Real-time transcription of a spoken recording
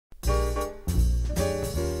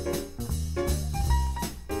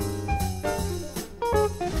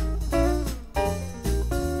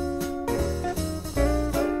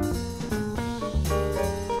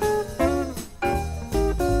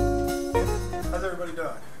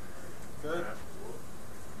doing? Good?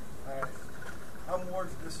 All right. I'm Ward.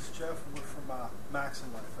 This is Jeff. We're from Max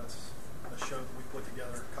and Life. That's a show that we put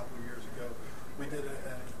together a couple of years ago. We did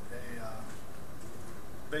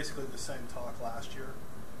basically the same talk last year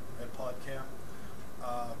at PodCamp.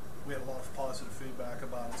 We had a lot of positive feedback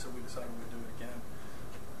about it, so we decided we'd do it again.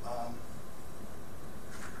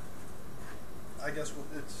 I guess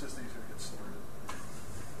it's just easier to get started.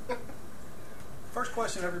 First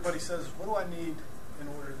question everybody says is, what do I need in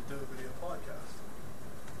order to do a video podcast?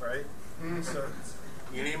 Right? Mm-hmm. So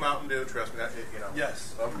you need Mountain Dew, trust me. That,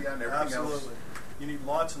 yes, beyond everything absolutely. else. You need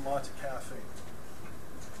lots and lots of caffeine.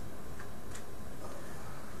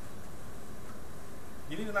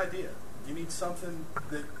 You need an idea. You need something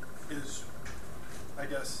that is, I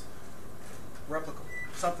guess, replicable.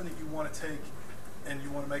 Something that you want to take and you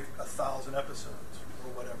want to make 1,000 episodes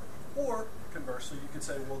or whatever. Or, conversely, you could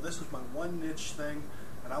say, well, this is my one niche thing,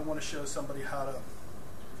 and I want to show somebody how to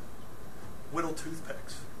whittle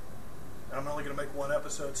toothpicks. And I'm only going to make one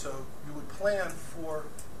episode, so you would plan for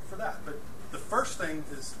that. But the first thing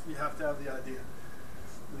is you have to have the idea.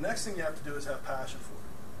 The next thing you have to do is have passion for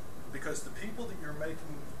it. Because the people that you're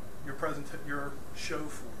making your show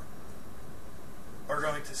for are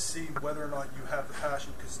going to see whether or not you have the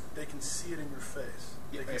passion, because they can see it in your face.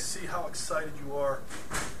 They can see how excited you are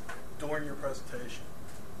during your presentation,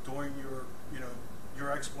 during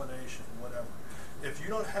your explanation, whatever. If you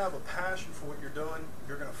don't have a passion for what you're doing,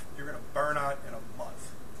 you're gonna burn out in a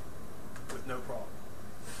month with no problem.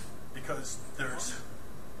 Because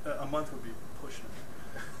a month would be pushing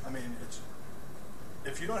it. I mean,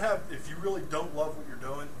 if you really don't love what you're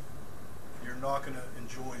doing, you're not going to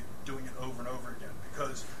enjoy doing it over and over again.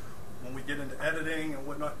 Because when we get into editing and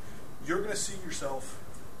whatnot, you're going to see yourself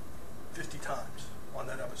 50 times on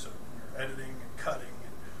that episode. When you're editing and cutting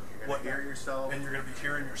and whatnot. Hear yourself. And you're going to be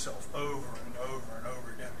hearing yourself over and over and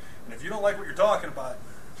over again. And if you don't like what you're talking about,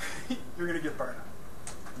 you're going to get burned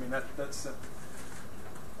out. I mean, that's simple.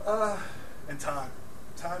 And time.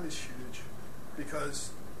 Time is huge. Because,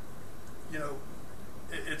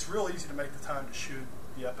 it's real easy to make the time to shoot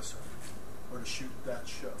the episode or to shoot that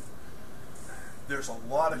show. There's a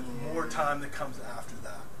lot of more time that comes after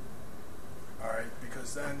that. All right,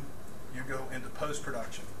 because then you go into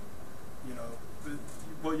post-production. You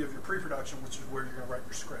have your pre-production, which is where you're going to write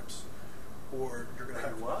your scripts, or you're going to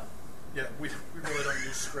have what? Yeah, we really don't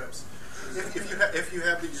use scripts. If you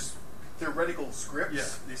have these theoretical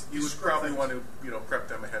scripts, yeah, you would probably want to prep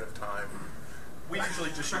them ahead of time. We usually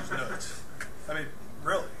just use notes. I mean,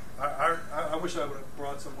 really, I wish I would have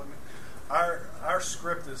brought some with me. Our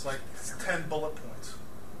script is like 10 bullet points.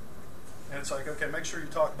 And it's like, okay, make sure you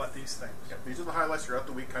talk about these things. Yeah, these are the highlights throughout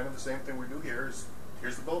the week, kind of the same thing we do here.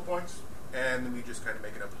 Here's the bullet points, and then we just kind of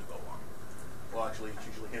make it up as we go along. Well, actually, it's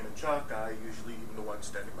usually him and Chuck. I usually am the one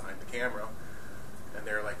standing behind the camera. And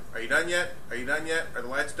they're like, are you done yet? Are you done yet? Are the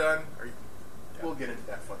lights done? We'll get into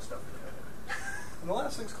that fun stuff in a minute. And the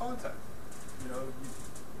last thing's content.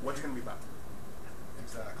 What's it going to be about?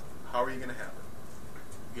 Exactly. How are you going to have it?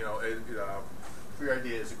 For your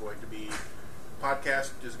idea, is it going to be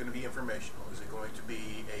podcast? Is it going to be informational? Is it going to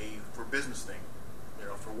be for business thing?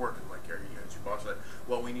 For work, like your boss said,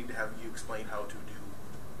 well, we need to have you explain how to do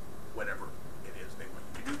whatever it is they want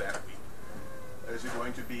you to do that week. Is it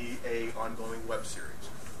going to be a ongoing web series?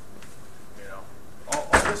 All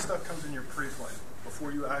this stuff comes in your pre-plan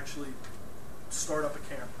before you actually start up a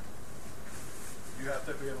camera. You have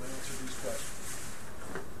to be able to answer these questions.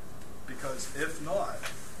 Because if not,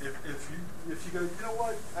 if you go, you know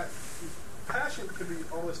what, passion could be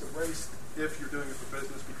almost erased if you're doing it for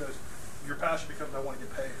business, because your passion becomes, I want to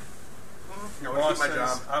get paid. Your boss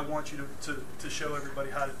says, I want you to show everybody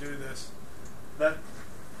how to do this. That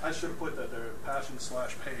I should have put that there,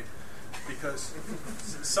 passion/paid, because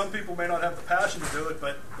some people may not have the passion to do it,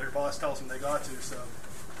 but their boss tells them they got to, so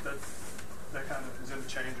that kind of is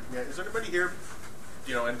interchangeable. Yeah. Is anybody here,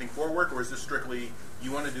 anything for work, or is this strictly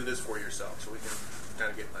you want to do this for yourself, so we can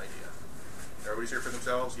kind of get an idea? Everybody's here for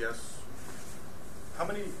themselves, yes? How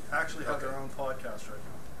many actually have their own podcast right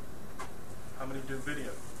now? How many do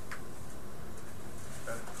video?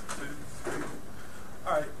 Okay. 2, 3.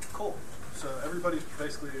 All right, cool. So everybody's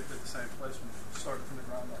basically at the same place when started from the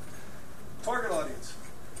ground up. Target audience.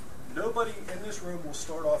 Nobody in this room will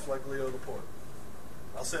start off like Leo Laporte.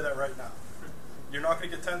 I'll say that right now. You're not going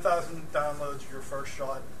to get 10,000 downloads your first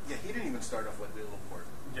shot. Yeah, he didn't even start off like Leo Laporte.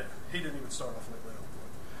 Yeah, he didn't even start off like Leo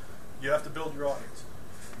Laporte. You have to build your audience.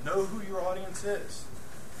 Know who your audience is.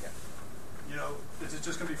 Yeah. Is it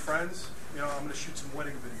just going to be friends? I'm going to shoot some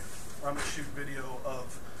wedding video. Or I'm going to shoot video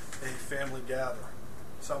of a family gathering.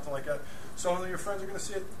 Something like that. So when your friends are going to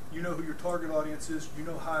see it, you know who your target audience is. You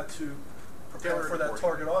know how to prepare Tailor for it that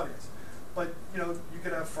accordingly. target audience. But you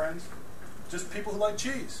could have friends, just people who like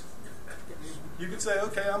cheese. You could say,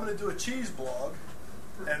 okay, I'm going to do a cheese blog,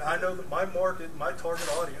 and I know that my market, my target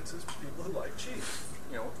audience is people who like cheese.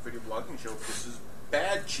 Video blogging show. This is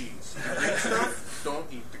bad cheese. Green stuff,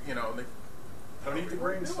 don't eat. They Don't eat the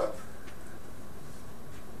green do it. stuff.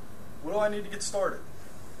 What do I need to get started?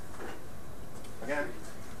 Again,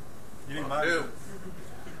 You need I my do.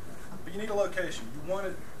 But you need a location. You want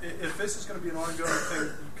it. If this is going to be an ongoing thing,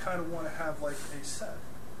 you kind of want to have like a set.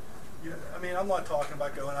 I'm not talking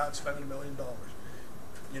about going out and spending $1 million.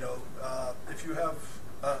 If you have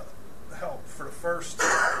help for the first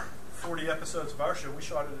 40 episodes of our show, we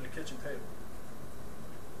shot it at a kitchen table.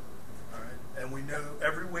 All right, and we know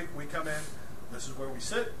every week we come in. This is where we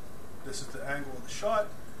sit. This is the angle of the shot.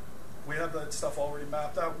 We have that stuff already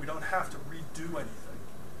mapped out. We don't have to redo anything.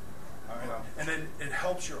 All right, Wow. and then it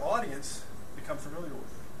helps your audience become familiar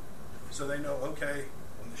with it, so they know, okay,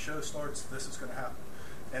 when the show starts, this is going to happen.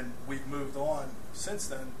 And we've moved on since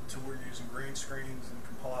then to we're using green screens and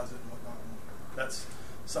composite and whatnot. And that's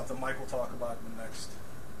something Mike will talk about in the next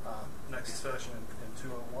session in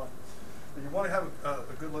 201. But you want to have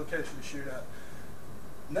a good location to shoot at.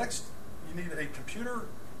 Next, you need a computer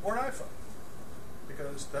or an iPhone,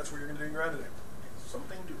 because that's where you're going to do your editing.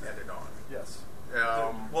 something to edit on. Yes.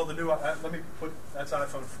 Um, The new, let me put, that's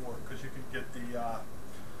iPhone 4, because you can get the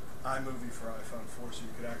iMovie for iPhone 4, so you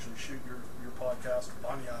could actually shoot your podcast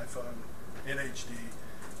on the iPhone in HD,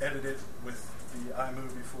 edit it with the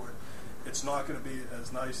iMovie for it. It's not going to be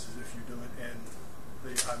as nice as if you do it in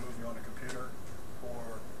the iMovie on a computer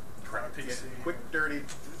or on a PC. Get quick, dirty.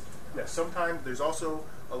 Yeah. Sometimes there's also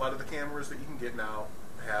a lot of the cameras that you can get now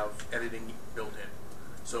have editing built in.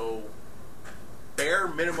 So bare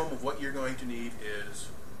minimum of what you're going to need is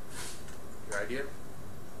your idea,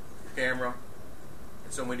 your camera,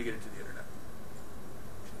 and some way to get it to the internet.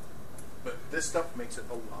 But this stuff makes it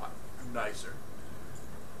a lot nicer.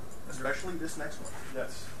 Especially this next one.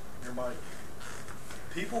 Yes, your mic.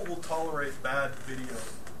 People will tolerate bad video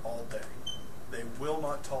all day. They will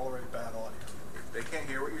not tolerate bad audio. If they can't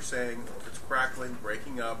hear what you're saying, or if it's crackling,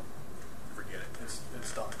 breaking up, forget it.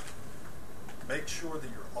 It's done. Make sure that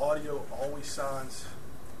your audio always sounds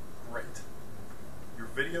great. Your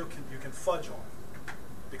video you can fudge on,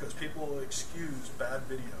 because people will excuse bad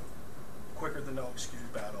video quicker than they'll excuse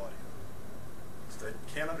bad audio. So they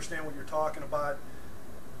can't understand what you're talking about.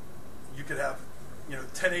 You could have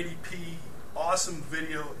 1080p awesome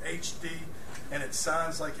video HD, and it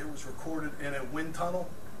sounds like it was recorded in a wind tunnel.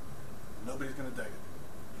 Nobody's going to dig it.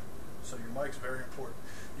 So your mic's very important.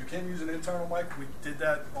 You can use an internal mic. We did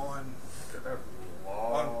that on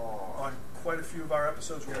quite a few of our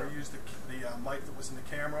episodes where we used the mic that was in the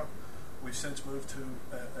camera. We've since moved to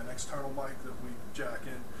an external mic that we jack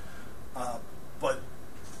in.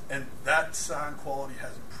 And that sound quality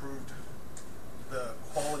has improved the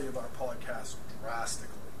quality of our podcast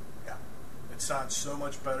drastically. Yeah. It sounds so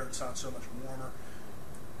much better. It sounds so much warmer.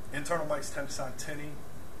 Internal mics tend to sound tinny,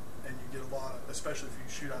 and you get a lot of, especially if you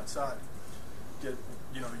shoot outside, you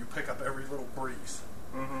pick up every little breeze.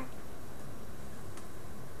 Mm-hmm.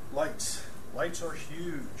 Lights are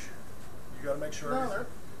huge. You got to make sure. No, they're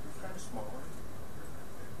kind of smaller.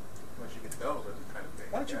 Once you get those, they're kind of big.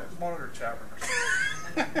 Why don't you yeah. monitor chat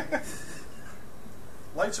room?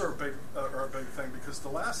 Lights are a big thing, because the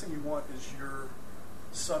last thing you want is your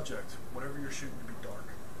subject, whatever you're shooting, to be dark.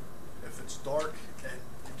 If it's dark and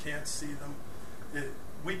you can't see them,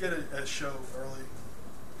 we did a show early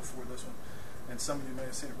before this one, and some of you may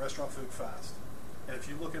have seen it, Restaurant Food Fast. And if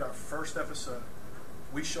you look at our first episode,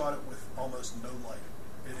 we shot it with almost no light.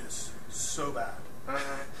 It is so bad.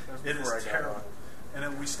 It is terrible. And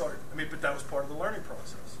then we started. But that was part of the learning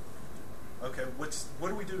process. Okay, what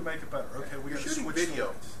do we do to make it better? Okay, we You're got to shooting switch video.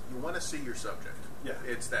 lights. You want to see your subject. Yeah.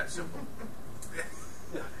 It's that simple.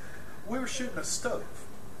 Yeah. We were shooting a stove.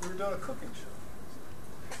 We were doing a cooking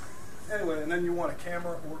show. Anyway, and then you want a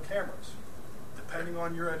camera or cameras, depending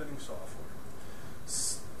on your editing software.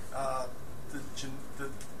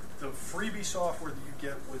 The freebie software that you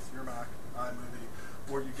get with your Mac,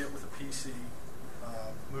 iMovie, or you get with a PC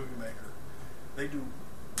movie maker, they do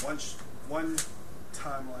one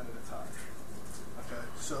timeline at a time. Okay,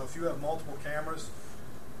 so if you have multiple cameras,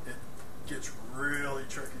 it gets really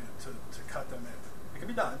tricky to cut them in. It can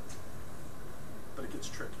be done, but it gets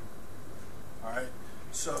tricky. All right,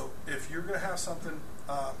 so if you're going to have something,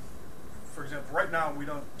 for example, right now we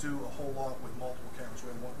don't do a whole lot with multiple cameras.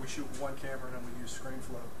 We shoot with one camera, and then we use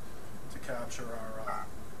ScreenFlow to capture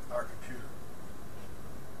our computer.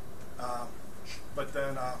 But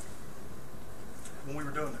then when we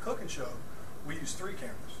were doing the cooking show, we used 3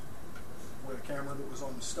 cameras. We had a camera that was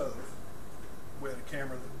on the stove. We had a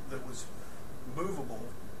camera that was movable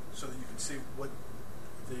so that you could see what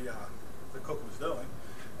the cook was doing.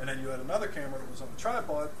 And then you had another camera that was on the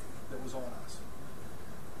tripod that was on us.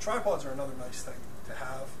 Tripods are another nice thing to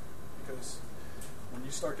have because when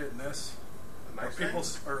you start getting this, Nice people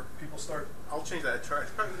start. I'll change that.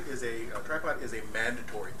 Tripod is a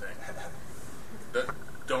mandatory thing.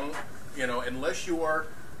 Don't, unless you are,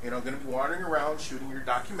 going to be wandering around shooting your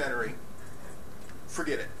documentary,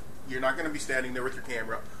 forget it. You're not going to be standing there with your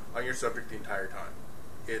camera on your subject the entire time.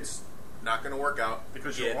 It's not going to work out.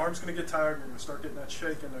 Because your arm's going to get tired, you're going to start getting that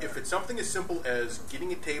shake in there. If it's something as simple as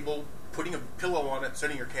getting a table, putting a pillow on it,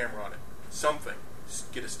 setting your camera on it, something.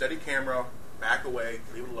 Just get a steady camera, back away,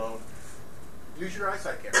 leave it alone. Use your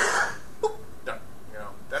eyesight camera. Boop, done.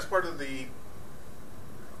 That's part of the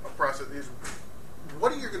process. Is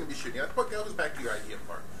what are you going to be shooting? That goes back to your idea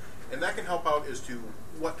part, and that can help out as to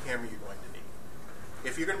what camera you're going to need.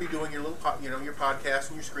 If you're going to be doing your little, your podcast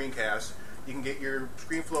and your screencast, you can get your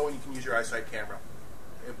ScreenFlow and you can use your eyesight camera,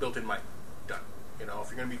 a built-in mic. Done. If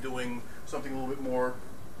you're going to be doing something a little bit more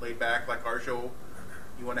laid back, like our show,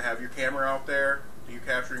 you want to have your camera out there, do your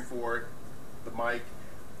capturing for it, the mic.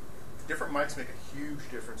 Different mics make a huge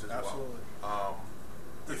difference as Absolutely. well.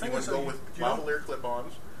 If you want to go with lavalier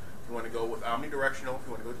clip-ons, if you want to go with omnidirectional, if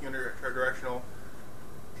you want to go with unidirectional,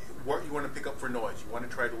 what you want to pick up for noise, you want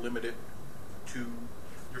to try to limit it to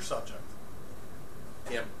your subject.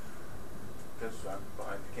 Him, because I'm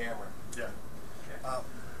behind the camera. Yeah.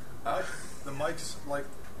 Okay. The mics, like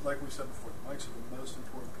we said before, the mics are the most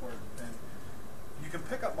important part, and you can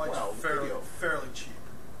pick up mics fairly cheap.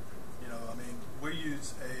 We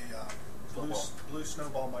use a blue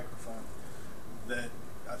Snowball microphone that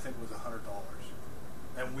I think was $100,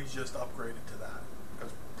 and we just upgraded to that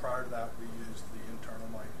because prior to that we used the internal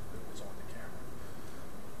mic that was on the camera.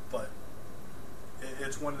 But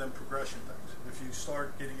it's one of them progression things. If you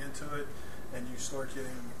start getting into it and you start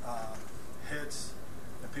getting hits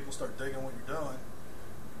and people start digging what you're doing,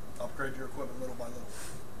 upgrade your equipment little by little.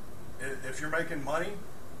 If you're making money,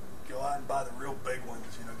 go out and buy the real big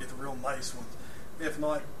ones, get the real nice ones. If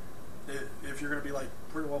not, if you're going to be like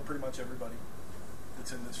pretty much everybody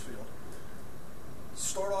that's in this field,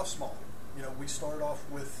 start off small. We started off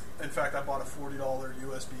with, in fact, I bought a $40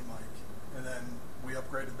 USB mic, and then we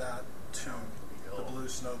upgraded that to the Blue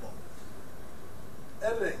Snowball.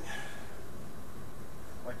 Editing,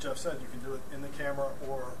 like Jeff said, you can do it in the camera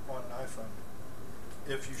or on an iPhone.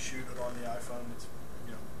 If you shoot it on the iPhone, it's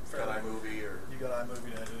got iMovie or you got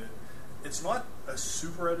iMovie to edit it. It's not a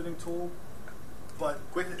super editing tool, but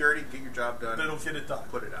quick and dirty, get your job done. It'll get it done.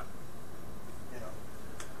 Put it out.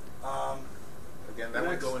 Again, that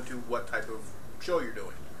would go into what type of show you're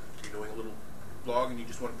doing. You're doing a little blog and you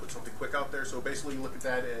just want to put something quick out there. So basically, you look at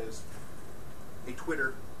that as a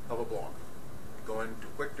Twitter of a blog. Go into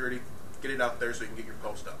quick, dirty, get it out there so you can get your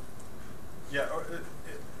post up. Yeah, or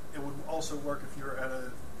it would also work if you're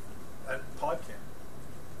at PodCamp.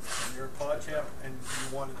 And you're at PodCamp and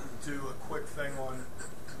you wanted to do a quick thing on,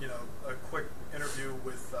 a quick interview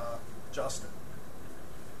with Justin.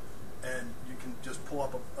 And you can just pull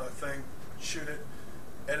up a thing, shoot it,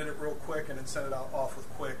 edit it real quick, and then send it off with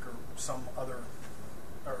Quick or some other,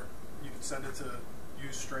 or you can send it to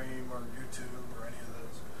Ustream or YouTube or any of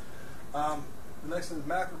those. The next thing is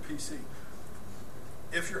Mac or PC.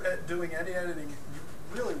 If you're doing any editing, you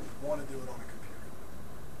really want to do it on a computer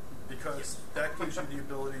because that gives you the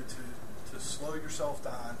ability to slow yourself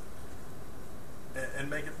down and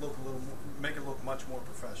make it look much more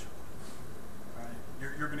professional. All right?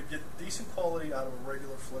 You're going to get decent quality out of a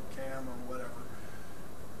regular flip cam or whatever,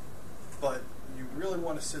 but you really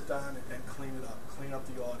want to sit down and clean it up, clean up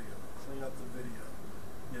the audio, clean up the video.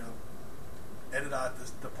 Edit out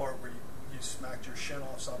the part where you smacked your shin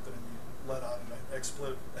off something and you let out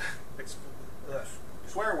an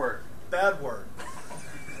Swear word. Bad word.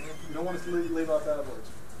 You don't want to leave out bad words.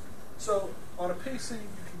 So on a PC,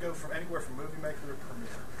 you can go from anywhere from Movie Maker to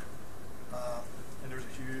Premiere. And there's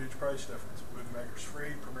a huge price difference. Movie Maker's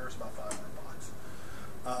free, Premiere's about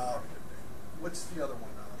 $500. What's the other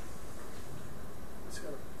one? What's the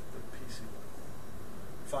other PC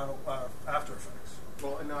one? After Effects.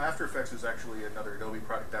 Well, no, After Effects is actually another Adobe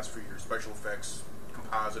product. That's for your special effects,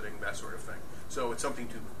 compositing, that sort of thing. So it's something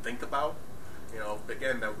to think about.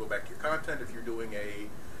 Again, that would go back to your content. If you're doing a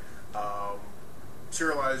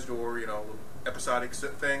serialized or episodic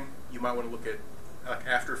thing, you might want to look at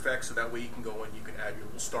After Effects, so that way you can go and you can add your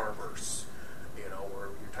little starbursts, or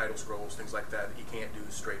your title scrolls, things like that you can't do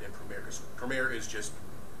straight in Premiere, because Premiere is just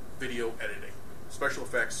video editing. Special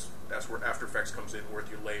effects, that's where After Effects comes in,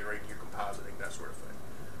 with your layering, your compositing, that sort of thing.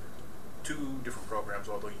 2 different programs,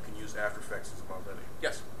 although you can use After Effects as a modality.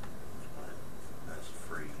 Yes? That's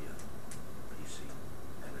free PC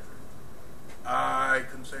editor. I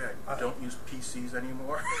couldn't say I don't use PCs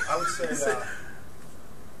anymore. I would say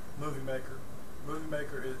Movie Maker. Movie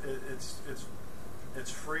Maker,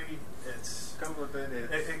 it's free. It's Comes with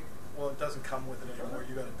it. well, it doesn't come with it anymore.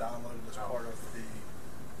 You got to download it as part of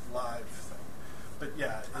the live thing. But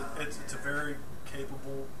yeah, it's a very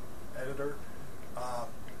capable editor,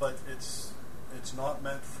 but it's not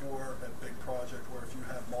meant for a big project where if you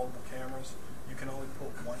have multiple cameras, you can only put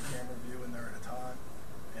one camera view in there at a time,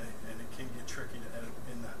 and it can get tricky to edit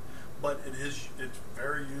in that. But it's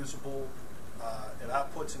very usable. It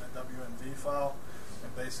outputs in a WMV file,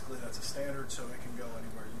 and basically that's a standard, so it can go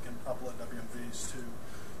anywhere. You can upload WMVs to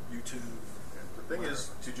YouTube. The thing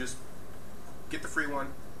is to just get the free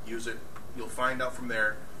one, use it. You'll find out from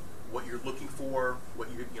there what you're looking for, what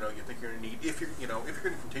you think you're going to need. If you're going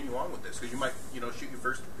to continue on with this, because you might shoot your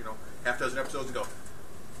first half dozen episodes and go,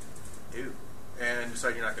 ew, and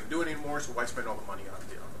decide you're not going to do it anymore. So why spend all the money on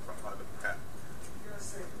the pad? You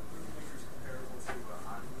guys think Movie Maker is comparable to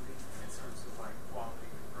iMovie in terms of like quality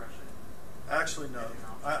compression? Actually, no.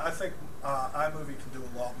 I think iMovie can do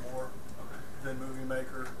a lot more than Movie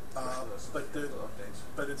Maker,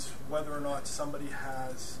 but it's whether or not somebody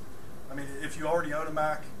has. I mean, if you already own a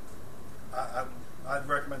Mac, I'd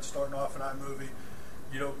recommend starting off in iMovie.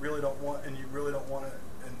 You really don't want to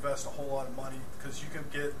invest a whole lot of money, because you can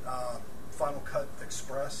get Final Cut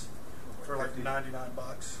Express for like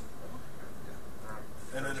 $99.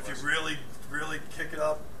 And then if you really kick it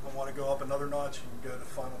up and want to go up another notch, you can go to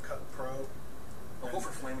Final Cut Pro. Go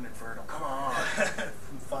for Flaming Inferno. Come on.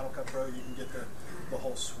 From Final Cut Pro, you can get the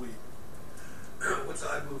whole suite. What's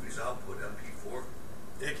iMovie's output? MP4?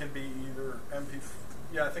 It can be either MP4.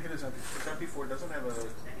 Yeah, I think it is MP4. MP4 doesn't have a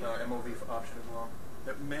MOV option as well.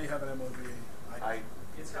 It may have an MOV.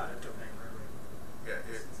 It's got a domain really. Yeah.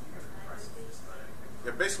 You can compress it just about anything.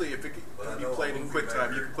 Yeah, basically, if it can be played in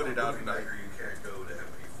QuickTime, you can put it out at night. You can't go to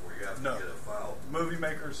MP4. You have to No. get a file. Movie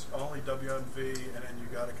Maker's only WMV, and then you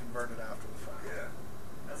got to convert it after the fact. Yeah.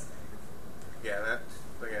 That's Yeah, that's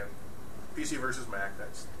again, PC versus Mac.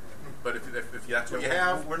 But if that's what you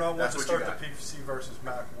have, we're not that's wanting to what you start got. the PC versus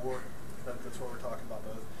Mac war. That's what we're talking about.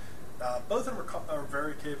 Both of them are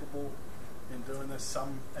very capable in doing this.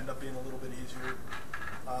 Some end up being a little bit easier.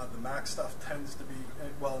 The Mac stuff tends to be,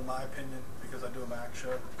 well, in my opinion, because I do a Mac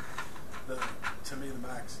show, to me the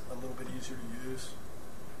Mac's a little bit easier to use.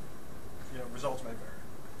 Results may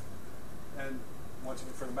vary. And once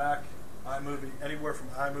again, for the Mac, iMovie, anywhere from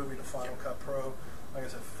iMovie to Final Cut Pro. Like I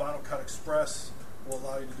said, Final Cut Express will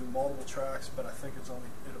allow you to do multiple tracks, but I think it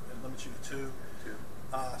limits you to 2.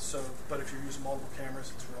 But if you're using multiple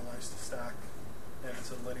cameras, it's real nice to stack, and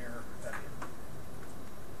it's a linear editor.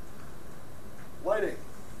 Lighting.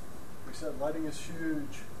 We said lighting is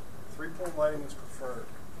huge. 3-point lighting is preferred,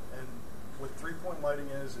 and what 3-point lighting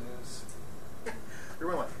is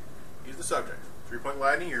 3-point lighting. Use the subject. 3-point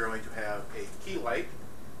lighting. You're going to have a key light.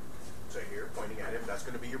 Say here, pointing at him. That's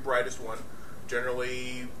going to be your brightest one.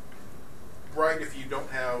 Generally, bright if you all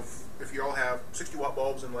have 60-watt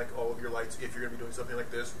bulbs in like all of your lights. If you're going to be doing something like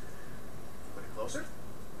this, put it closer,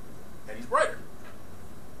 and he's brighter.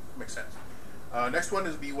 Makes sense. Next one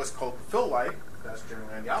is what's called fill light. That's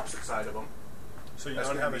generally on the opposite side of them. so you That's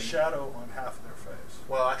don't gonna have a be- shadow on half of their face.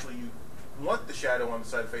 Well, actually, you want the shadow on the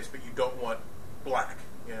side of the face, but you don't want black,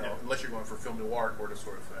 Yeah. unless you're going for film noir or this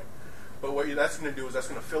sort of thing. But what that's going to do is that's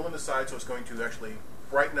going to fill in the side, so it's going to actually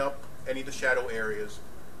brighten up any of the shadow areas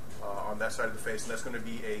on that side of the face, and that's going to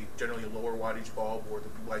be generally a lower wattage bulb, or the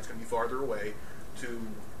light's going to be farther away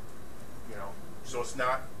so it's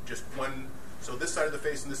not just one. So this side of the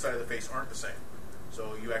face and this side of the face aren't the same.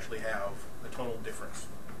 So you actually have a tonal difference.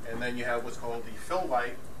 And then you have what's called the fill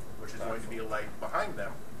light, which is going to be a light behind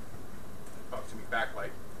them. Talk to me, backlight.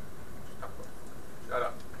 Shut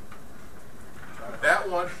up. That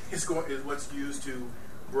one is what's used to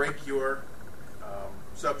break your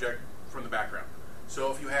subject from the background.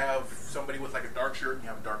 So if you have somebody with like a dark shirt and you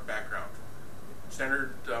have a dark background,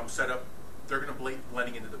 standard setup, they're going to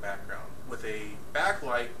blending into the background. With a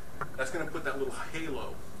backlight, that's going to put that little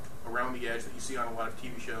halo around the edge that you see on a lot of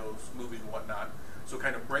TV shows, movies, and whatnot. So it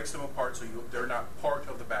kind of breaks them apart, so they're not part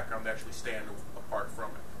of the background. They actually stand apart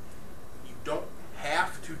from it. You don't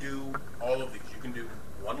have to do all of these. You can do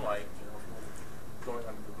one light. If you want to go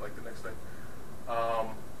on like the next thing.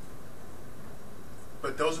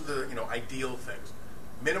 But those are the ideal things.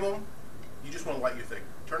 Minimum, you just want to light your thing.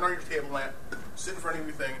 Turn on your table lamp, sit in front of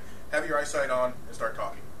your thing, have your eyesight on, and start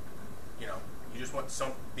talking. You just want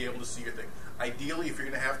to be able to see your thing. Ideally, if you're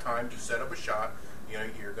going to have time to set up a shot,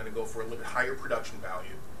 you're going to go for a little bit higher production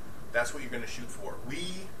value. That's what you're going to shoot for.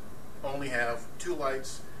 We only have 2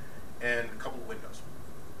 lights and a couple of windows.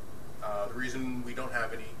 The reason we don't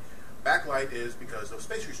have any backlight is because of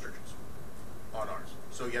space restrictions on ours.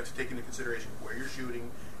 So you have to take into consideration where you're shooting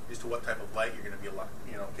as to what type of light you're going to be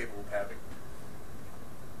capable of having.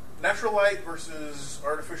 Natural light versus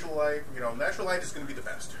artificial light. Natural light is going to be the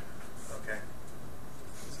best. Okay.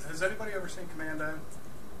 Has anybody ever seen Commando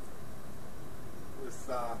with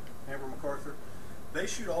Amber MacArthur? They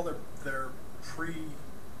shoot all their pre.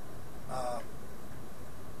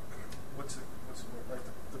 What's the word? Like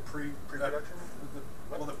the Pre-production?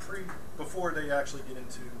 Before they actually get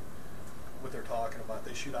into what they're talking about,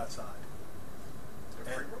 they shoot outside.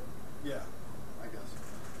 And, yeah, I guess.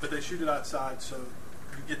 But they shoot it outside, so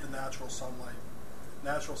you get the natural sunlight.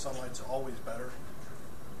 Natural sunlight's always better.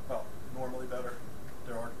 Well, normally better.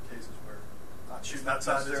 There are cases where not shooting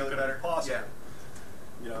outside isn't going to be possible.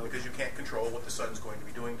 Yeah. Because you can't control what the sun's going to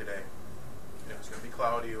be doing today. If it's going to be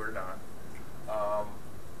cloudy or not.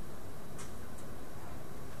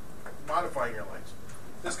 Modifying your lights.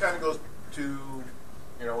 This kind of goes to,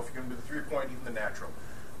 if you're going to do the 3-point, even the natural.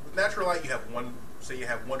 With natural light, you have one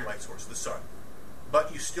light source, the sun.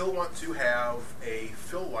 But you still want to have a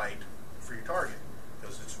fill light for your target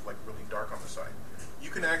because it's like really dark on the side. You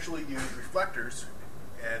can actually use reflectors,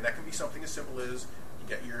 and that can be something as simple as you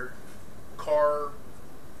get your car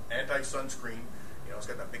anti-sunscreen. It's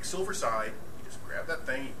got that big silver side. You just grab that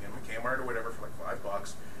thing, you get them a Kmart or whatever for like $5.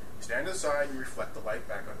 You stand to the side and you reflect the light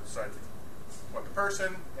back on the side of the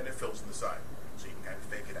person, and it fills in the side. So you can kind of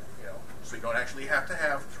fake it out, So you don't actually have to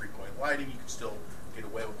have 3-point lighting. You can still get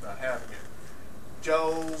away with not having it.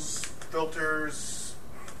 Gels, filters,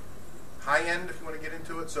 high end if you want to get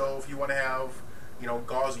into it. So if you want to have,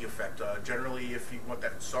 gauzy effect. Generally, if you want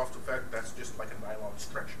that soft effect, that's just like a nylon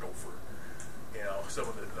stretched over. Some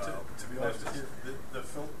of the. To be honest with you,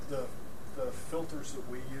 the filters that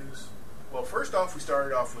we use. Well, first off, we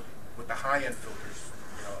started off with the high end filters.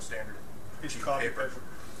 Standard Piece of copy paper.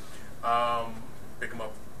 Pick them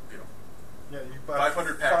up. Yeah, you buy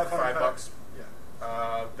 500 pack for $5.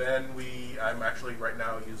 Yeah. Then I'm actually right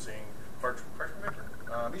now using parchment paper.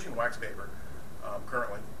 I'm using wax paper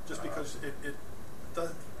currently. Just because it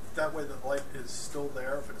does, that way the light is still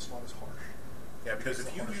there, but it's not as harsh. Yeah, because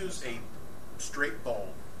if you use a straight bulb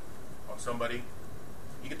on somebody,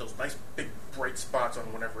 you get those nice big bright spots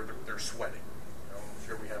on whenever they're sweating. I'm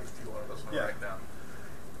sure we have a few of those right now.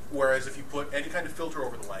 Whereas if you put any kind of filter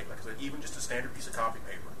over the light, like I said, even just a standard piece of copy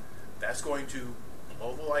paper, that's going to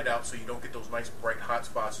blow the light out so you don't get those nice bright hot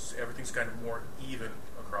spots. Everything's kind of more even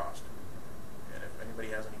across. And if anybody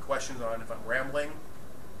has any questions on if I'm rambling,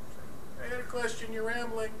 I got a question, you're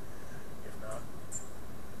rambling. If not,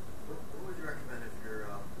 what would you recommend if you're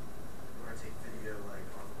going to take video like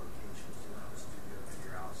on locations, a studio, if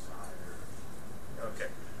you're outside or?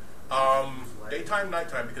 Okay. Daytime,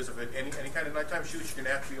 nighttime, because of any kind of nighttime shoots, you're going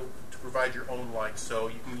to have to be able to provide your own light. So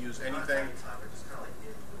you can use anything. Not nighttime, but just kind of like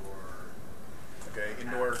indoor. Okay,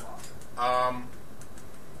 indoor.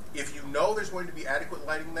 If you know there's going to be adequate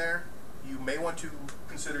lighting there, you may want to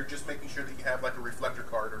consider just making sure that you have like a reflector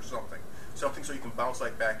card or something so you can bounce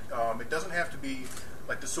light back. It doesn't have to be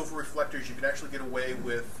like the silver reflectors. You can actually get away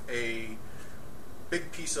with a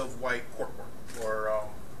big piece of white corkboard or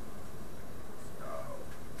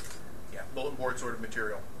bulletin board sort of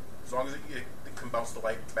material, as long as it can bounce the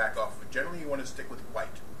light back off of it. Generally, you want to stick with white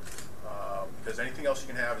because anything else you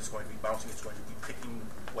can have is going to be bouncing. It's going to be picking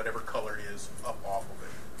whatever color it is up off of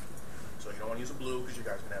it. So you don't want to use a blue because you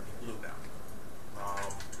guys are going to have blue now.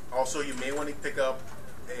 Also, you may want to pick up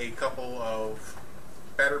a couple of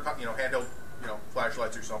handheld,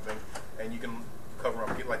 flashlights or something, and you can cover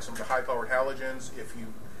them. Get like some of the high-powered halogens if you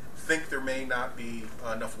think there may not be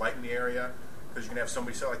enough light in the area. Because you can have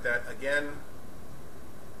somebody set like that. Again,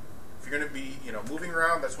 if you're going to be, moving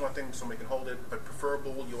around, that's one thing. Somebody can hold it, but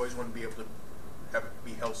preferable, you always want to be able to have it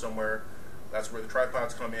be held somewhere. That's where the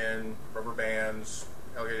tripods come in, rubber bands,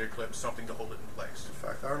 alligator clips, something to hold it in place. In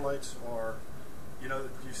fact, our lights are,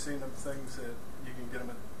 you've seen them things that you can get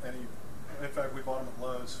them at any. In fact, we bought them at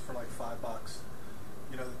Lowe's for like $5.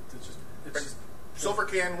 It's just silver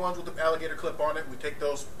can ones with the alligator clip on it. We take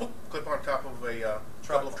those, boop, clip on top of a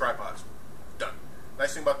couple of tripods. Done.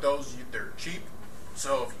 Nice thing about those, they're cheap,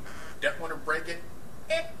 so if you don't want to break it,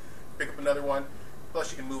 pick up another one.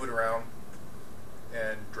 Plus, you can move it around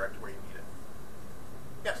and direct it where you need it.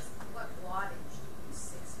 Yes? What wattage do you use?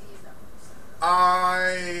 60? Is that what you said?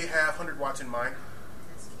 I have 100 watts in mine.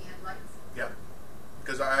 That's can lights? Yeah.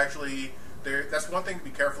 Because I actually, That's one thing to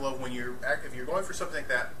be careful of when if you're going for something like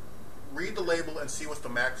that. Read the label and see what's the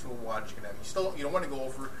maximum wattage you can have. You don't want to go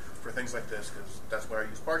over for things like this because that's why I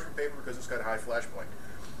use parchment paper because it's got a high flash point.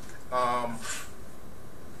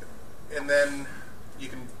 And then you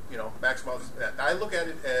can maximize that. I look at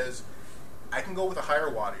it as I can go with a higher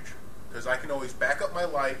wattage because I can always back up my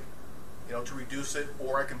light, to reduce it,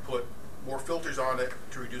 or I can put more filters on it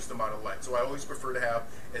to reduce the amount of light. So I always prefer to have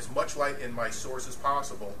as much light in my source as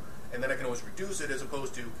possible, and then I can always reduce it as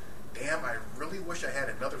opposed to, damn, I really wish I had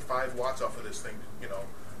another 5 watts off of this thing,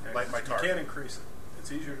 light my target. You can't increase it.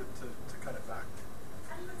 It's easier to cut it back.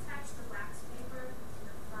 How do you attach the wax paper to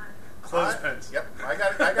the front? Clothespins. Yep,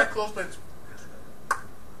 I got clothespins.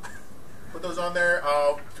 Put those on there.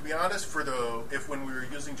 To be honest, when we were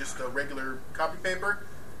using just a regular copy paper,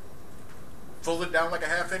 fold it down like a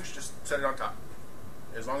 1/2 inch, just set it on top.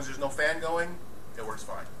 As long as there's no fan going, it works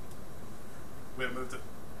fine. We had moved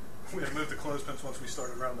the clothespins once we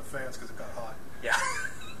started around the fans because it got hot. Yeah.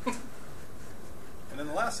 And then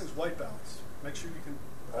the last thing is white balance. Make sure you can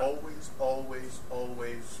always,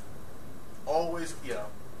 if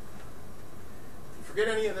you forget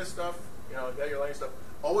any of this stuff, you got your lighting stuff,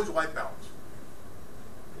 always white balance.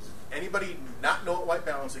 Does anybody not know what white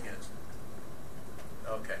balancing is?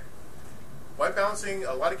 Okay. White balancing,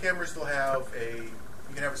 a lot of cameras still have you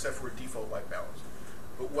can have it set for a default white balance.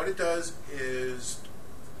 But what it does is,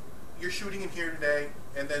 you're shooting in here today,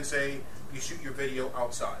 and then say you shoot your video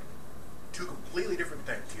outside. 2 completely different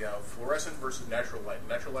things. You have fluorescent versus natural lighting.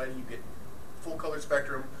 Natural lighting, you get full color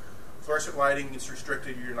spectrum. Fluorescent lighting, it's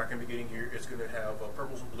restricted. You're not going to be getting here. It's going to have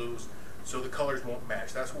purples and blues, so the colors won't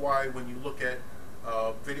match. That's why when you look at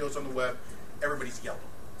videos on the web, everybody's yellow.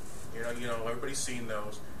 Everybody's seen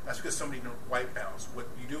those. That's because somebody didn't white balance. What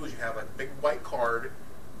you do is you have a big white card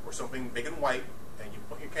or something big and white, and you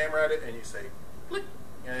put your camera at it, and you say, click,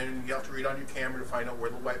 and you have to read on your camera to find out where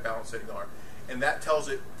the white balance settings are. And that tells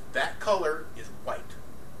it that color is white.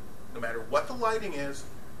 No matter what the lighting is,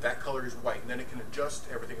 that color is white, and then it can adjust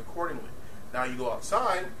everything accordingly. Now you go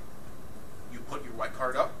outside, you put your white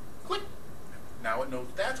card up, click. Now it knows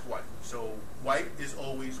that's white. So white is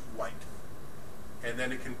always white. And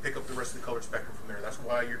then it can pick up the rest of the color spectrum from there. That's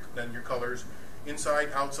why your colors,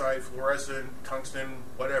 inside, outside, fluorescent, tungsten,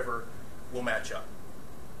 whatever, will match up.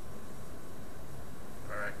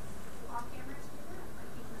 All right. Do all cameras do that?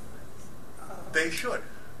 Like even the They should.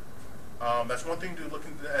 That's one thing to look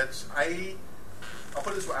into. I'll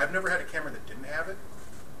put it this way: I've never had a camera that didn't have it.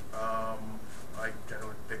 I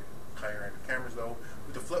generally pick higher-end cameras, though.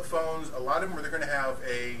 With the flip phones, a lot of them they're going to have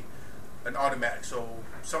an automatic. So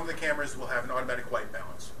some of the cameras will have an automatic white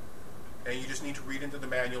balance, and you just need to read into the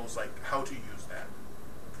manuals like how to use that.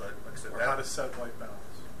 But like I said, or how to set white balance.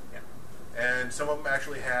 Yeah, and some of them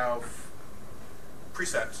actually have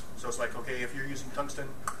presets. So it's like, okay, if you're using tungsten,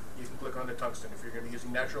 you can click on the tungsten. If you're going to be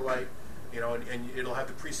using natural light, and it'll have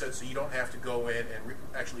the presets, so you don't have to go in and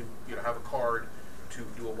actually have a card to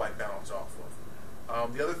do a white balance off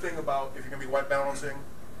of. The other thing about if you're going to be white balancing,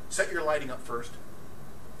 set your lighting up first,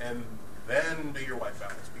 and then do your white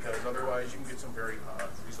balance, because otherwise you can get some very odd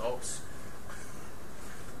results.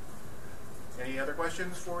 Any other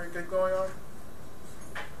questions before we get going on?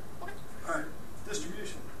 All right,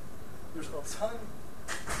 distribution. There's a ton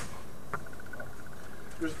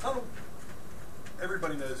of.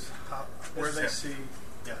 Everybody knows where they see.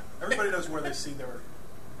 Yeah, everybody knows where they see their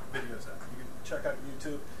videos at. You can check out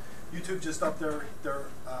YouTube. YouTube just upped their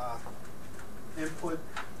input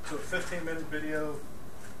to a 15-minute video,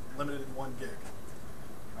 limited to 1 gig.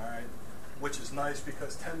 All right, which is nice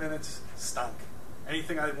because 10 minutes stunk.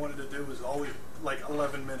 Anything I wanted to do was always like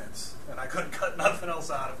 11 minutes, and I couldn't cut nothing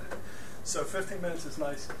else out of it. So 15 minutes is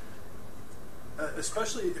nice,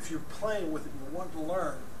 especially if you're playing with it and you want to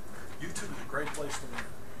learn. YouTube is a great place to learn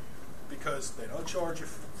because they don't charge you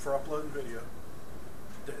for uploading video.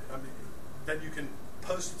 Then you can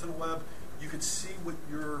post it to the web. You can see what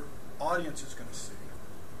your audience is going to see,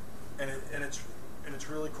 and it's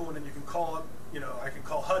really cool. And then you can call up. I can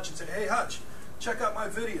call Hutch and say, "Hey, Hutch, check out my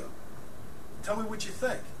video. Tell me what you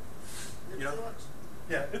think."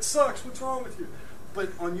 Yeah, it sucks. What's wrong with you? But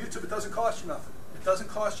on YouTube, it doesn't cost you nothing. It doesn't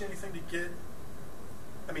cost you anything to get.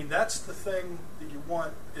 That's the thing that you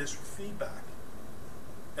want is feedback.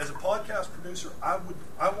 As a podcast producer, I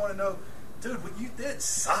want to know, dude, what you did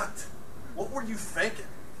sucked. What were you thinking?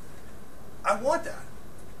 I want that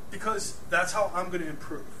because that's how I'm going to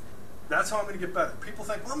improve. That's how I'm going to get better. People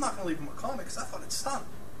think, well, I'm not going to leave them a comment because I thought it stunk.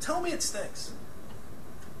 Tell me it stinks.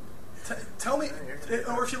 Tell me,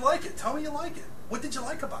 or if you like it, tell me you like it. What did you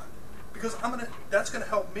like about it? Because that's going to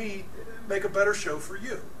help me make a better show for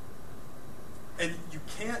you. And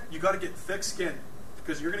you got to get thick skin,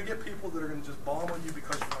 because you're going to get people that are going to just bomb on you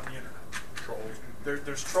because you're on the internet. Trolls.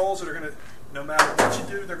 There's trolls that are going to, no matter what you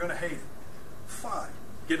do, they're going to hate it. Fine.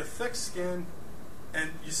 Get a thick skin,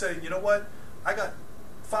 and you say, you know what? I got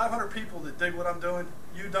 500 people that dig what I'm doing.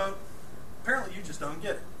 You don't. Apparently, you just don't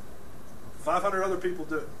get it. 500 other people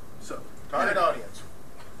do. So, Target audience.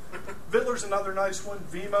 Vittler's another nice one.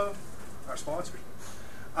 Vimo, our sponsor.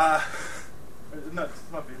 No,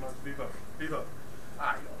 it's not Vimo. It's Vivo. Vivo.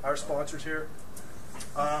 Our sponsors here.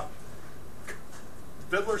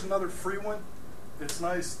 Vittler's another free one. It's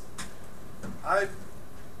nice. I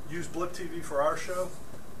use Blip TV for our show.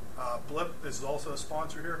 Blip is also a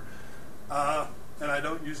sponsor here. And I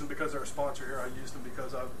don't use them because they're a sponsor here. I use them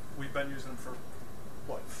because we've been using them for,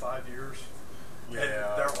 5 years? Yeah.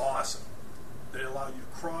 And they're awesome. They allow you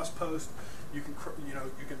to cross-post. You can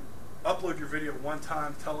upload your video one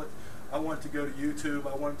time, tell it, I want it to go to YouTube,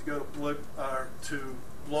 I want it to go to Blip, to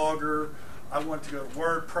Blogger, I want it to go to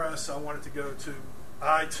WordPress, I want it to go to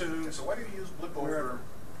iTunes. So why do you use Blip over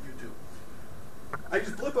YouTube? I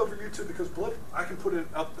use Blip over YouTube because Blip, I can put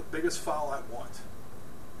up the biggest file I want.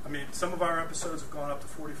 I mean, some of our episodes have gone up to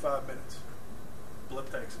 45 minutes.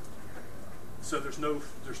 Blip takes it. So there's no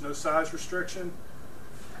size restriction.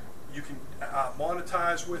 You can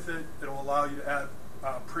monetize with it. It'll allow you to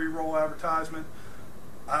add pre-roll advertisement.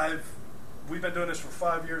 We've been doing this for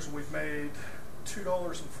 5 years, and we've made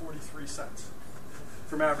 $2.43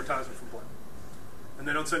 from advertising from Blip. And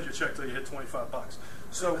they don't send you a check till you hit $25.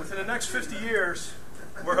 So within the next 50 years,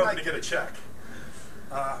 we're hoping to get a check.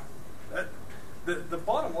 The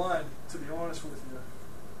bottom line, to be honest with you,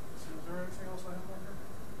 is there anything else I have on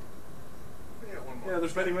here? Yeah, one more. Yeah,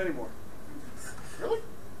 there's many, many more. Really?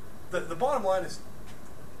 The bottom line is,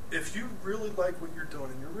 if you really like what you're doing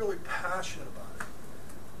and you're really passionate about it,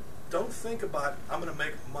 don't think about, I'm going to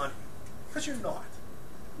make money. Because you're not.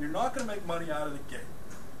 You're not going to make money out of the gate.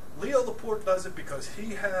 Leo Laporte does it because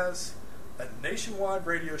he has a nationwide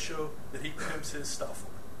radio show that he pimps his stuff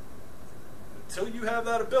on. Until you have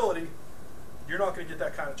that ability, you're not going to get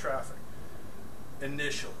that kind of traffic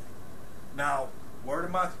initially. Now, word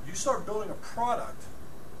of mouth, you start building a product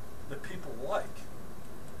that people like,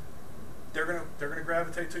 they're gonna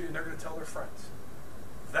gravitate to you, and they're gonna tell their friends.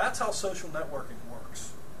 That's how social networking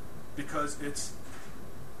works. Because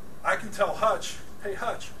I can tell Hutch, hey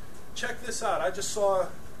Hutch, check this out. I just saw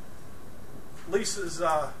Lisa's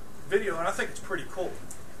video, and I think it's pretty cool.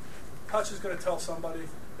 Hutch is gonna tell somebody.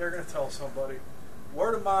 They're gonna tell somebody.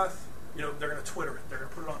 Word of mouth. They're gonna Twitter it. They're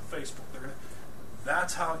gonna put it on Facebook.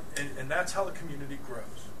 That's how, and that's how the community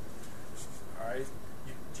grows. All right.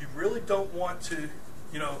 You really don't want to.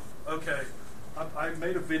 Okay, I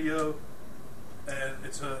made a video, and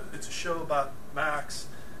it's a show about Max,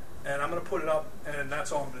 and I'm going to put it up, and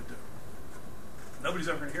that's all I'm going to do. Nobody's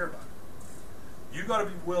ever going to hear about it. You got to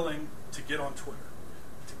be willing to get on Twitter,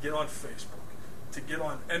 to get on Facebook, to get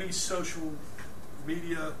on any social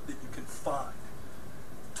media that you can find.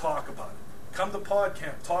 Talk about it. Come to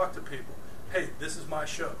PodCamp. Talk to people. Hey, this is my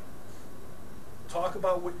show. Talk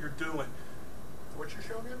about what you're doing. What's your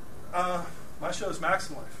show again? My show is Max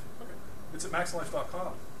and Life. Okay. It's at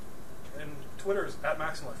maxandlife.com. And Twitter is at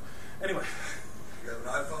Max and Life. Anyway. You have an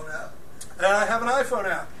iPhone app? I have an iPhone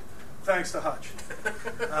app, thanks to Hutch.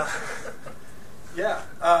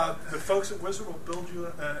 The folks at Wizard will build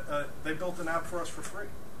you, they built an app for us for free.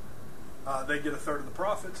 They get a third of the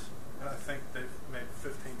profits, and I think they've made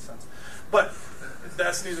 15 cents. But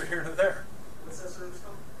that's neither here nor there. What's that service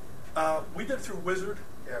called? We did it through Wizard.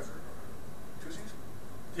 Yeah, sir. 2 Z's?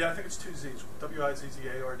 Yeah, I think it's 2 Z's.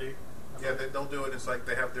 Wizzard. Yeah, they'll do it. It's like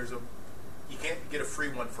you can't get a free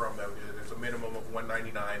one from them. There's a minimum of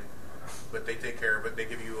 $1.99, but they take care of it. They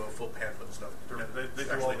give you a full pamphlet and stuff. Yeah, they do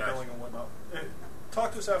all actually the billing and whatnot. Hey,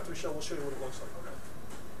 talk to us after the show. We'll show you what it looks like. Okay.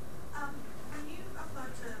 When you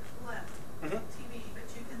upload to Blip TV, but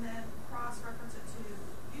you can then cross-reference it to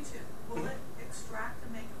YouTube, will it extract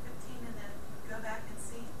and make 15 and then go back and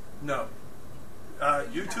see? No.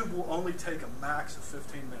 YouTube will only take a max of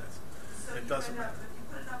 15 minutes. So It doesn't matter. if you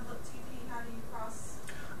put it on Blip TV, how do you cross?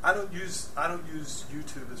 I don't use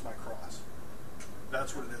YouTube as my cross.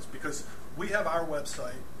 That's what it is, because we have our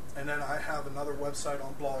website, and then I have another website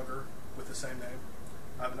on Blogger with the same name.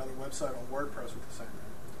 I have another website on WordPress with the same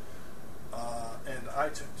name, and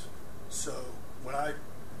iTunes. So when I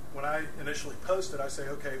initially post it, I say,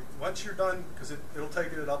 okay, once you're done, because it'll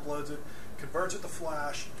take it uploads it, converts it to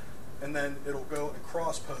Flash, and then it'll go and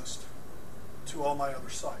cross-post to all my other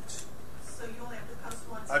sites. So you only have to post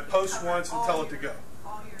once. I and you post cover once and all tell it to your- go.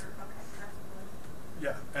 All your, okay, that's good.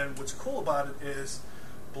 Yeah, and what's cool about it is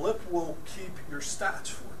Blip will keep your stats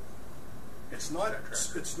for you. It's not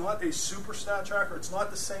a super stat tracker. It's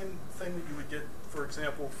not the same thing that you would get, for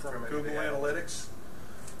example, from Google Analytics.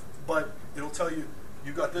 But it'll tell you,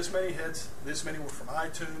 you got this many hits, this many were from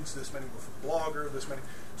iTunes, this many were from Blogger, this many.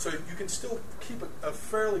 So you can still keep a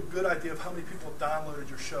fairly good idea of how many people have downloaded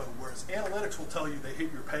your show, whereas Analytics will tell you they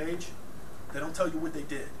hit your page. They don't tell you what they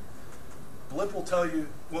did. Blip won't tell you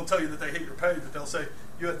that they hit your page, but they'll say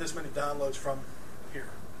you had this many downloads from here.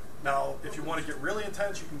 Now, if you want to get really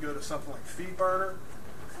intense, you can go to something like FeedBurner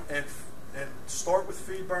and start with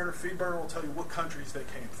FeedBurner. FeedBurner will tell you what countries they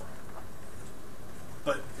came from.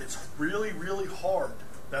 But it's really, really hard.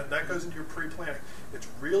 That goes into your pre-planning. It's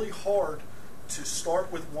really hard to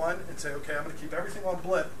start with one and say, okay, I'm going to keep everything on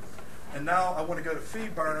Blip, and now I want to go to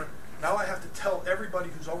FeedBurner. Now I have to tell everybody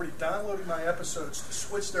who's already downloading my episodes to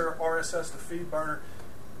switch their RSS to FeedBurner,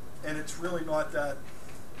 and it's really not that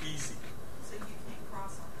easy. So you can't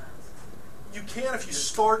cross on those? You can if you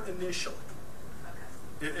start initially.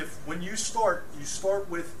 Okay. If when you start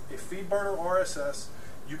with a FeedBurner RSS,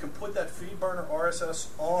 you can put that FeedBurner RSS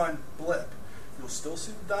on Blip. You'll still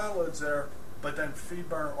see the downloads there, but then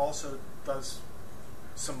FeedBurner also does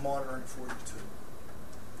some monitoring for you too.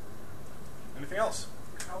 Anything else?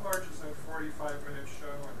 How large is that 45-minute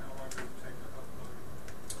show, and how long did it take to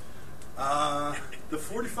upload? The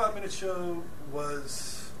 45-minute show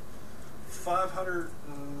was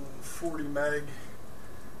 540 meg,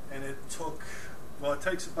 and it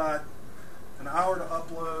takes about an hour to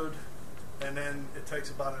upload, and then it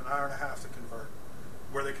takes about an hour and a half to convert,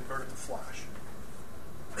 where they convert it to Flash.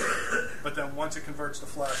 But then once it converts to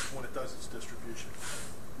Flash, when it does its distribution,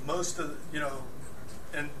 most of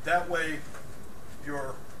and that way,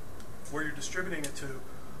 where you're distributing it to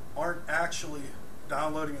aren't actually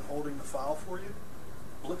downloading and holding the file for you.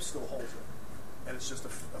 Blip still holds it, and it's just a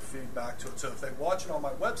feedback to it. So if they watch it on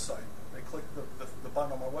my website, they click the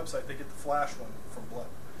button on my website, they get the Flash one from Blip.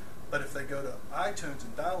 But if they go to iTunes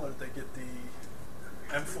and download it, they get the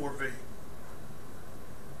M4V.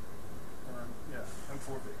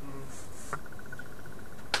 M4V.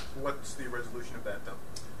 What's the resolution of that, though?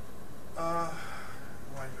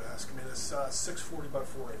 Why are you asking me this? 640 by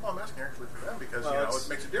 480. Well, I'm asking actually for that because it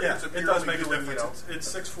makes a difference. Yeah, if it you're does only make a doing, difference. It's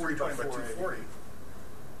 640 by 480.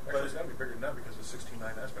 Actually, it's got to be bigger than that because it's 16:9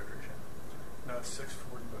 aspect ratio. No, it's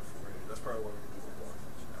 640 by 480. That's probably what we can do with more.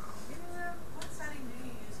 What setting do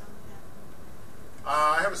you use on the camera?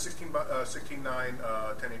 I have a 16:9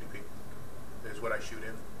 1080p is what I shoot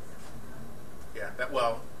in. Yeah,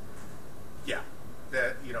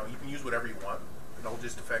 that you can use whatever you want. It all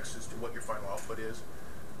just affects as to what your final output is.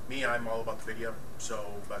 Me, I'm all about the video,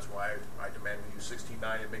 so that's why I demand we use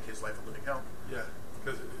 16:9 and make his life a living hell. Yeah,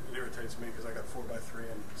 because it irritates me because I got 4:3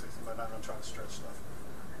 and 16:9. I'm trying to stretch stuff.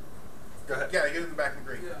 Go ahead. Yeah, get in the back and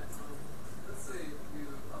green. Yeah, let's say you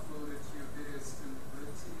uploaded your videos to Blip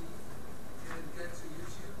TV and get to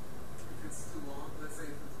YouTube. If it's too long, let's say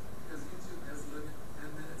because YouTube has limit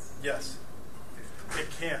 10 minutes. Yes, it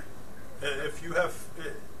can. If you have,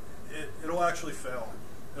 it'll actually fail.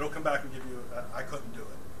 It'll come back and give you. I couldn't do it.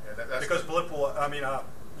 Yeah, that's because Blip will.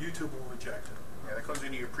 YouTube will reject it. Yeah, that comes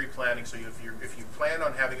into your pre-planning. So if you plan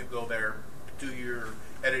on having it go there, do your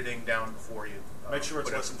editing down before you. Make sure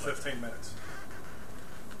it's less than 15 minutes.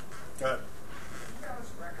 Go ahead. Do you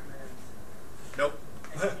guys recommend Nope.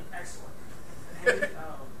 excellent.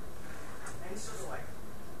 Any sort of like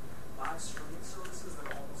live streaming services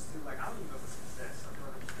that almost do I don't even know if this exists. I'm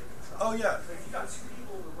not understanding this. Oh yeah. But if you got two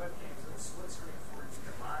people with webcams, it'll split screen for you. You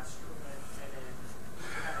can live stream it, and then you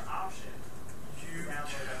can have an option to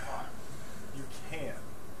download that file. You can.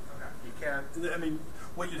 Okay. You can. I mean,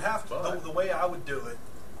 what you'd have to, the way I would do it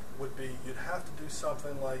would be you'd have to do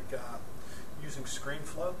something like using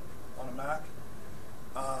ScreenFlow on a Mac,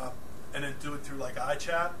 and then do it through like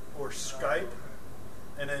iChat or Skype,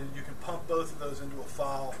 and then you can pump both of those into a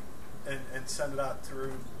file and send it out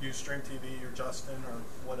through use StreamTV or Justin or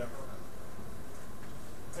whatever.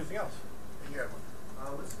 Anything else? You have one.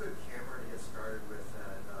 What's a good camera to get started with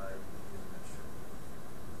that you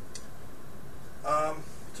mentioned?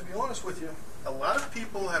 To be honest with you, A lot of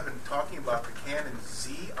people have been talking about the Canon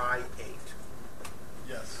ZI-8.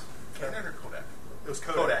 yes. Canon or Kodak? It was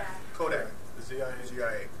Kodak. Kodak. The ZI-8.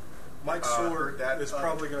 ZI-8. Mike Sword that is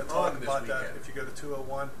probably going to talk this about that weekend. if you go to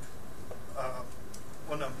 201.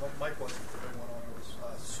 Well, no, Mike wasn't the big one on it. It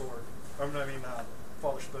was Sword.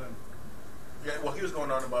 Father Spoon. Yeah, well, he was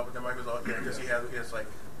going on about it, but then Mike was all, because he has like,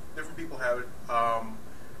 different people have it.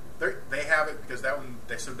 They have it because that one,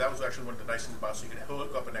 they said that was actually one of the nice things about it, so you can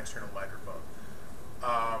hook up an external microphone.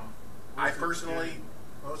 I personally,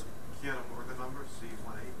 what was it? Canon, what were the numbers?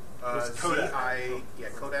 Z18? It was Kodak.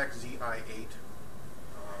 Kodak ZI-8. I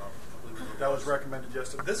believe it was That was recommended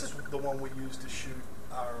yesterday. This is the one we use to shoot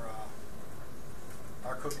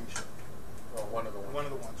our cooking show. Well, one of the ones. One of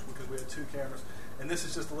the ones, because we had 2 cameras. And this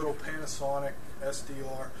is just a little Panasonic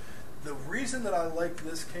SDR. The reason that I like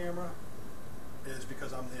this camera is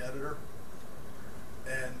because I'm the editor,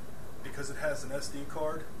 and because it has an SD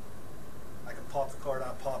card. I can pop the card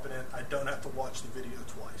out, pop it in. I don't have to watch the video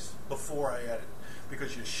twice before I edit,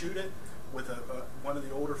 because you shoot it with one of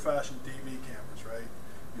the older-fashioned DV cameras, right?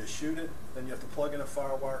 You shoot it, then you have to plug in a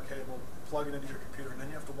FireWire cable, plug it into your computer, and then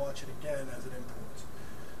you have to watch it again as it imports.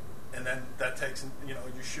 And then that takes, you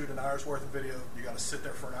shoot an hour's worth of video, you got to sit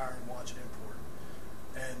there for an hour and watch it import.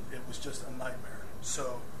 And it was just a nightmare.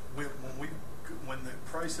 So when the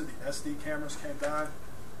price of the SD cameras came down,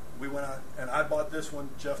 we went out, and I bought this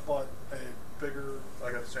one. Jeff bought a bigger.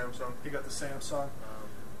 I got the Samsung. He got the Samsung.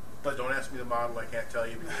 But don't ask me the model. I can't tell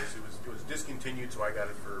you because it was discontinued. So I got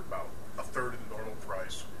it for about a third of the normal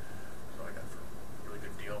price. So I got it for a really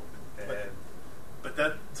good deal. And but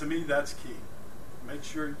that, to me, that's key. Make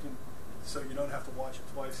sure you can, so you don't have to watch it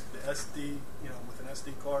twice. The SD, with an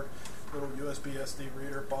SD card, little USB SD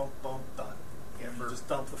reader, boom, boom, done. Yeah, You just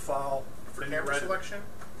dump the file. for then you're camera ready. selection,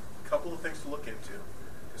 a couple of things to look into.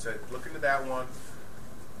 I said, look into that one.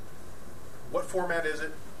 What format is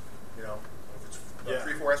it? If it's Yeah.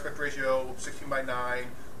 3:4 aspect ratio, 16:9.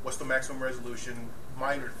 What's the maximum resolution?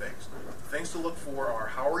 Minor things. Things to look for are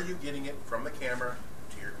how are you getting it from the camera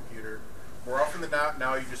to your computer. More often than not,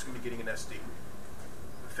 now you're just going to be getting an SD.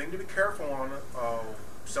 The thing to be careful on,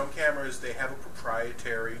 some cameras, they have a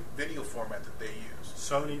proprietary video format that they use.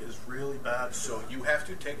 Sony is really bad. So you have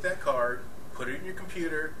to take that card, put it in your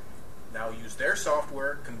computer, now use their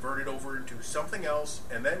software, convert it over into something else,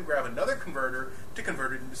 and then grab another converter to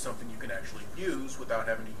convert it into something you can actually use without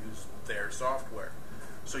having to use their software.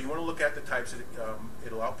 So you want to look at the types that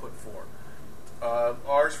it'll output for.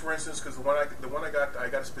 Ours, for instance, because the one I got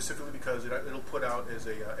it specifically because it'll put out as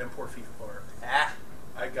a M4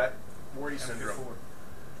 I got Morty syndrome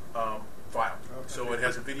file. Okay. So it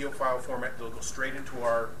has a video file format that'll go straight into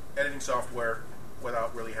our editing software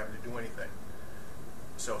without really having to do anything.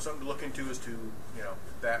 So something to look into is to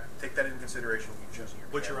take that into consideration when you're choosing your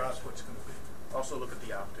What your cameras. output's going to be. Also look at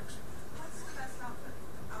the optics. What's the best output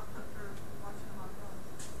for watching them on phone?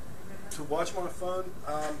 To watch them on a phone,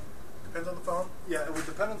 Depends on the phone. yeah, it would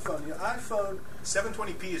depend on the phone. The iPhone,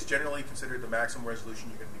 720p is generally considered the maximum resolution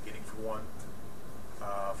you're going to be getting for one.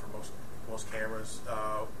 For most cameras,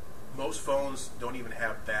 most phones don't even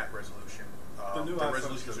have that resolution. the new their iPhones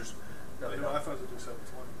resolutions do. are The new don't. iPhones will do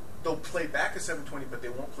 720. They'll play back at 720, but they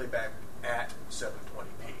won't play back at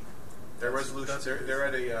 720p. Their resolution, they're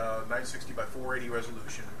at a 960 by 480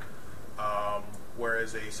 resolution,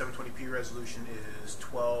 whereas a 720p resolution is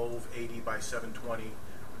 1280 by 720.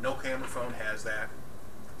 No camera phone has that.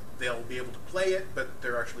 They'll be able to play it, but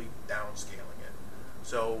they're actually downscaling it.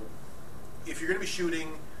 So if you're going to be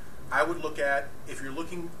shooting, I would look at, if you're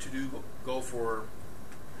looking to go for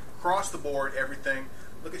across the board everything,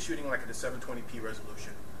 look at shooting like at a 720p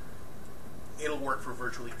resolution. It'll work for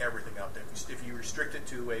virtually everything out there. If you restrict it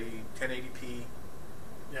to a 1080p,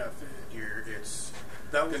 Yeah, it's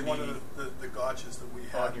that was gonna one be of the gotchas that we on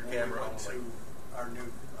had your when camera we went only. to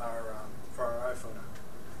for our iPhone app,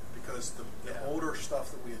 because the older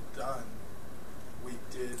stuff that we had done, we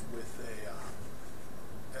did with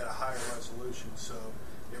at a higher resolution, so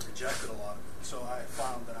it rejected a lot of it. So I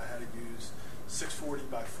found that I had to use 640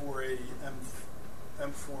 by 480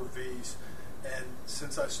 M4Vs, and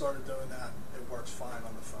since I started doing that, it works fine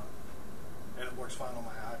on the phone, and it works fine on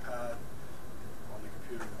my iPad, on the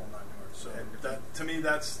computer, the whole 9 yards. So And that, to me,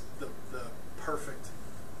 that's the perfect.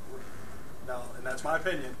 Now, and that's my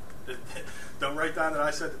opinion. Don't write down that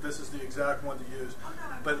I said that this is the exact one to use. Oh, no,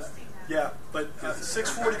 I'm But posting that. yeah, but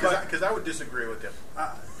 640 by because I would disagree with him.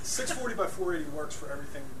 640 by 480 works for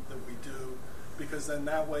everything that we do, because then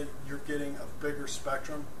that way you're getting a bigger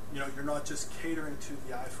spectrum. You're not just catering to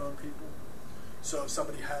the iPhone people. So if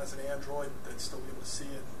somebody has an Android, they'd still be able to see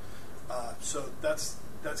it. So that's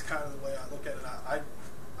kind of the way I look at it.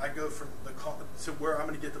 I go from to where I'm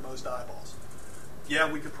going to get the most eyeballs. Yeah,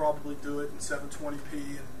 we could probably do it in 720p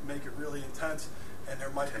and make it really intense, and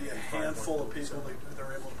there might be a handful of people that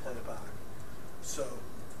are able to play it back. So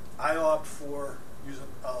I opt for using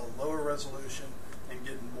a lower resolution and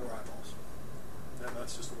getting more eyeballs. And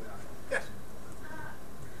that's just the way I am. Yes.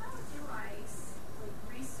 How do I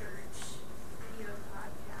research video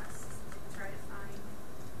podcasts to try to find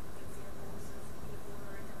examples of people who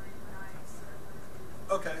are doing what I sort of want to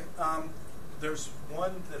do? Okay, there's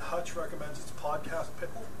one that Hutch recommends. It's Podcast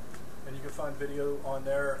Pitbull, and you can find video on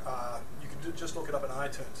there. You can just look it up in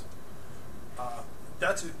iTunes.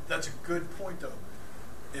 that's a good point though.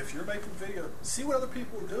 If you're making video, see what other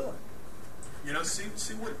people are doing. You know,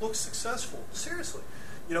 see what looks successful. Seriously,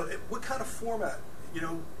 you know, what kind of format, you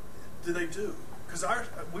know, do they do? Because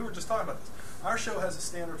we were just talking about this. Our show has a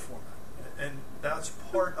standard format, and that's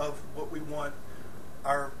part of what we want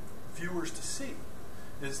our viewers to see.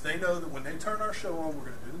 Is they know that when they turn our show on, we're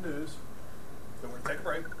going to do the news, then we're going to take a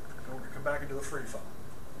break, and we're going to come back and do a free fall,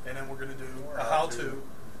 and then we're going to do a how-to,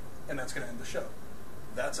 and that's going to end the show.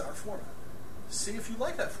 That's our format. See if you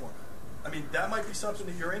like that format. I mean, that might be something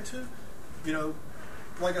that you're into. You know,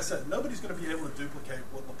 like I said, nobody's going to be able to duplicate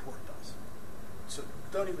what Laporte does. So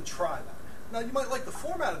don't even try that. Now, you might like the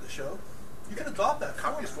format of the show. You can adopt that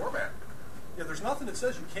Copy his format. Yeah, there's nothing that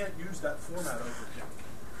says you can't use that format over again.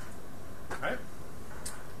 Right?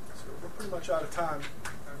 So we're pretty much out of time.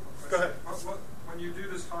 Go ahead. When you do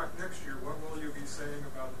this talk next year, what will you be saying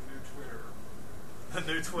about the new Twitter? The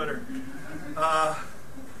new Twitter.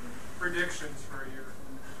 Predictions for a year.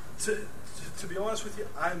 To be honest with you,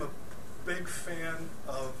 I'm a big fan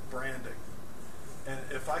of branding. And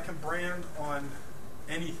if I can brand on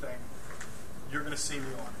anything, you're going to see me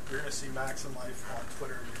on it. You're going to see Max and Life on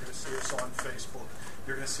Twitter. You're going to see us on Facebook.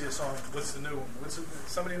 You're going to see us on, what's the new one? What's it,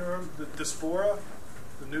 somebody in the room? The Diaspora?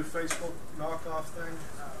 The new Facebook knockoff thing?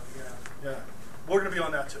 Yeah. We're going to be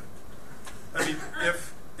on that too. I mean,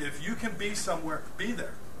 if you can be somewhere, be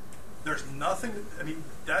there. There's nothing, I mean,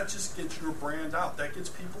 that just gets your brand out. That gets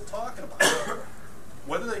people talking about it.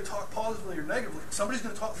 Whether they talk positively or negatively, somebody's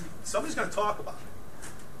going to talk about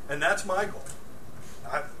it. And that's my goal.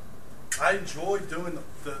 I enjoy doing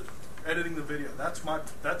the editing the video. That's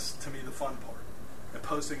to me the fun part, and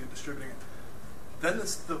posting and distributing it. Then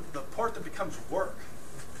the part that becomes work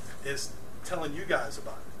is telling you guys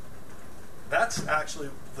about it. That's actually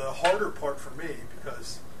the harder part for me,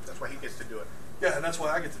 because That's why he gets to do it. yeah, and that's why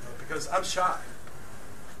I get to do it, because I'm shy.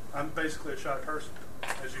 I'm basically a shy person,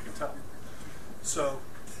 as you can tell. So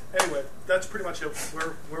anyway, that's pretty much it.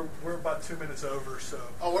 We're about 2 minutes over, so.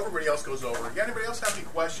 Oh, everybody else goes over. Anybody else have any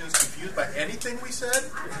questions, confused by anything we said?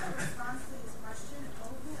 I have a response to this question.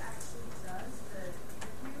 Who actually does the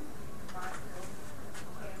interview? Provide the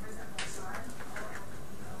cameras at one time.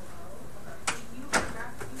 OLPOO. You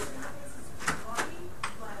graphic user interface is funny,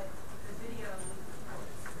 but the video is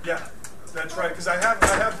Yeah, that's right. Because I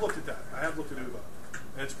have looked at that. I have looked at Ubo.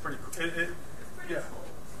 And it's pretty cool. Yeah.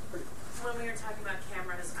 Pretty cool. When we were talking about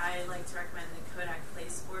cameras, I like to recommend the Kodak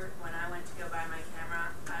PlaySport. When I went to go buy my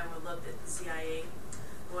camera, I would look at the CIA.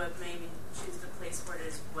 What made me choose the PlaySport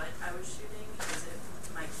is what I was shooting. Because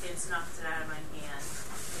if my kids knocked it out of my hand,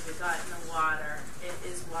 if it got in the water, it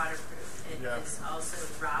is waterproof. It is also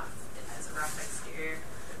rough. It has a rough exterior.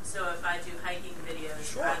 So if I do hiking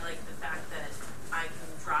videos, I like the fact that I can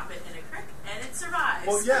drop it in a creek and it survives.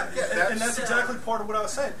 Well, and that's exactly part of what I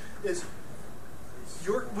was saying. Is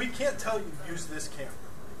we can't tell you use this camera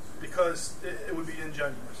because it would be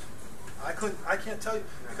ingenuous. I can't tell you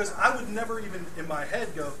because I would never even in my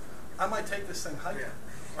head go, I might take this thing hiking.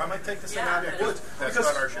 Or I might take this thing out in the woods. That's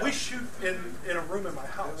because not our show. We shoot in a room in my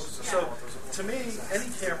house. So to me, any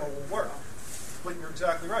camera will work. But you're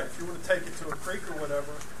exactly right. If you were to take it to a creek or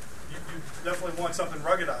whatever, you definitely want something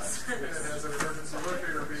ruggedized. It has an emergency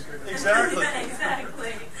locator beacon. Exactly.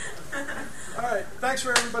 Exactly. All right. Thanks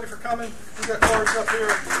for everybody for coming. We got cards up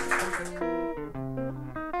here.